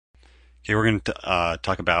Okay, we're going to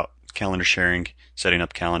talk about calendar sharing, setting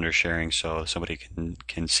up calendar sharing so somebody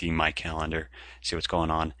can see my calendar, see what's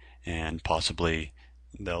going on, and possibly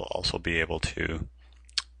they'll also be able to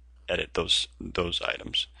edit those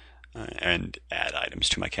items and add items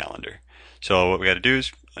to my calendar. So what we got to do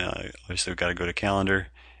is obviously we've got to go to calendar,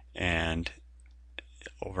 and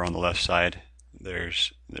over on the left side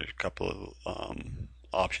there's a couple of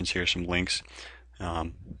options here, some links.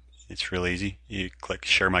 Um, it's real easy. You click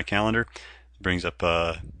share my calendar, it brings up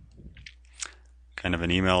kind of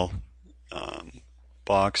an email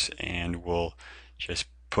box, and we'll just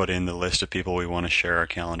put in the list of people we want to share our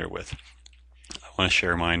calendar with. I want to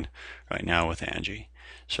share mine right now with Angie.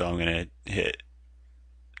 So I'm going to hit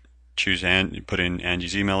choose and put in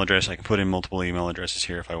Angie's email address. I can put in multiple email addresses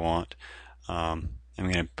here if I want. I'm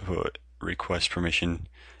going to put request permission.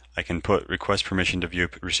 I can put request permission to view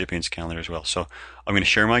recipient's calendar as well. So I'm going to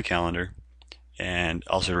share my calendar and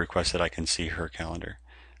also request that I can see her calendar.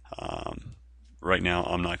 Right now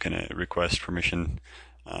I'm not going to request permission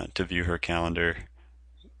to view her calendar,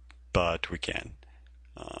 but we can.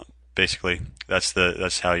 Basically,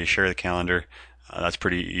 that's how you share the calendar. That's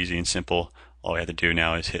pretty easy and simple. All we have to do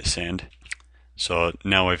now is hit send. So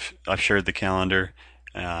now I've shared the calendar.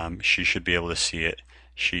 She should be able to see it.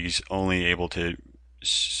 She's only able to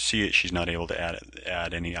see it. She's not able to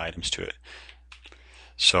add any items to it.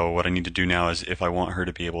 So what I need to do now is, if I want her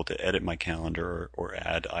to be able to edit my calendar or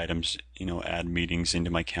add items, add meetings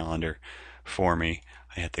into my calendar for me,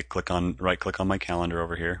 I have to right click on my calendar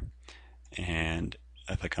over here, and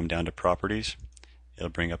if I come down to properties, it'll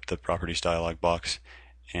bring up the properties dialog box,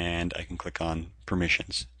 and I can click on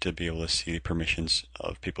permissions to be able to see the permissions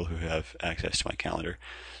of people who have access to my calendar.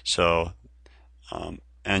 So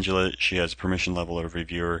Angela, she has a permission level of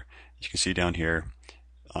reviewer. As you can see down here,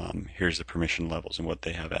 here's the permission levels and what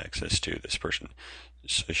they have access to, this person.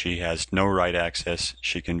 So she has no write access.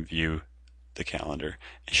 She can view the calendar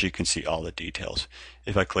and she can see all the details.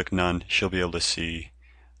 If I click none, she'll be able to see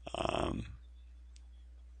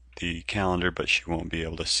the calendar, but she won't be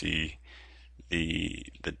able to see the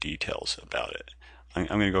details about it. I'm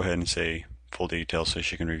going to go ahead and say full details so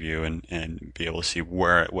she can review and be able to see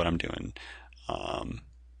what I'm doing.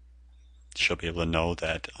 She'll be able to know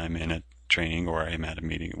that I'm in a training or I'm at a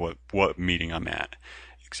meeting, what meeting I'm at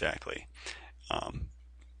exactly.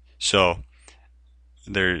 So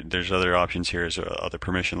there's other options here, there's other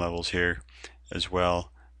permission levels here as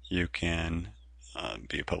well. You can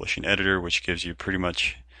be a publishing editor, which gives you pretty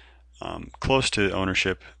much close to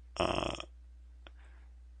ownership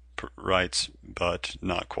rights, but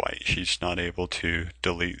not quite. She's not able to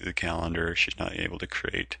delete the calendar. She's not able to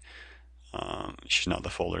create. She's not the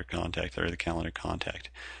folder contact or the calendar contact.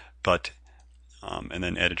 But and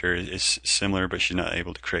then editor is similar, but she's not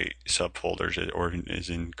able to create subfolders or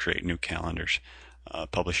create new calendars.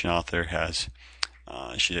 Publishing author has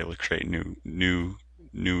she's able to create new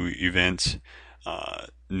events,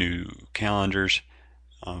 new calendars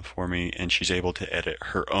for me, and she's able to edit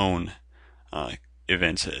her own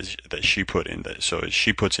events that she put in. So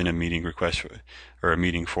she puts in a meeting request or a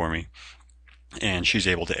meeting for me, and she's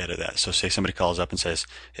able to edit that. So say somebody calls up and says,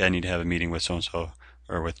 hey, I need to have a meeting with so-and-so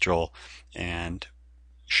or with Joel, and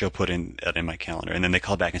she'll put in that in my calendar, and then they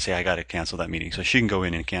call back and say, I got to cancel that meeting. So she can go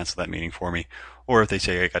in and cancel that meeting for me, or if they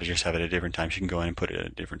say I got to just have it at a different time, she can go in and put it at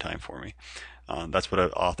a different time for me. That's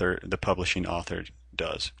what the publishing author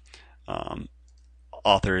does.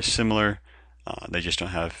 Author is similar. They just don't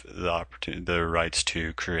have the rights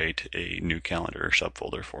to create a new calendar or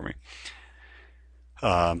subfolder for me.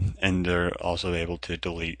 And they're also able to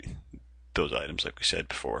delete those items, like we said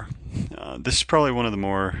before. This is probably one of the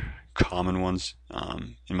more common ones,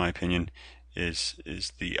 in my opinion, is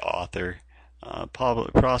the author.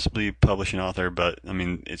 Possibly publishing author, but I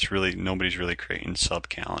mean, it's really, nobody's really creating sub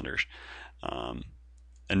calendars.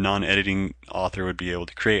 A non-editing author would be able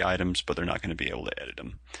to create items, but they're not going to be able to edit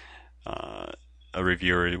them. A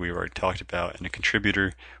reviewer we've already talked about, and a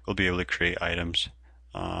contributor will be able to create items,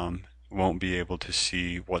 won't be able to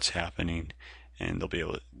see what's happening, and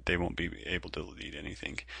they won't be able to delete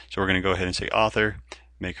anything. So we're going to go ahead and say author,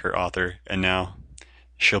 make her author, and now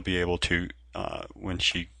she'll be able to, when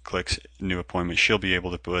she clicks new appointment, she'll be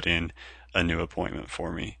able to put in a new appointment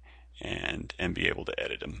for me and be able to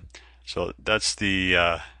edit them. So that's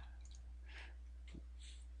the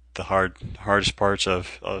hardest parts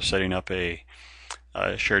of setting up a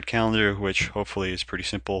shared calendar, which hopefully is pretty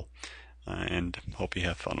simple, and hope you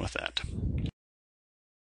have fun with that.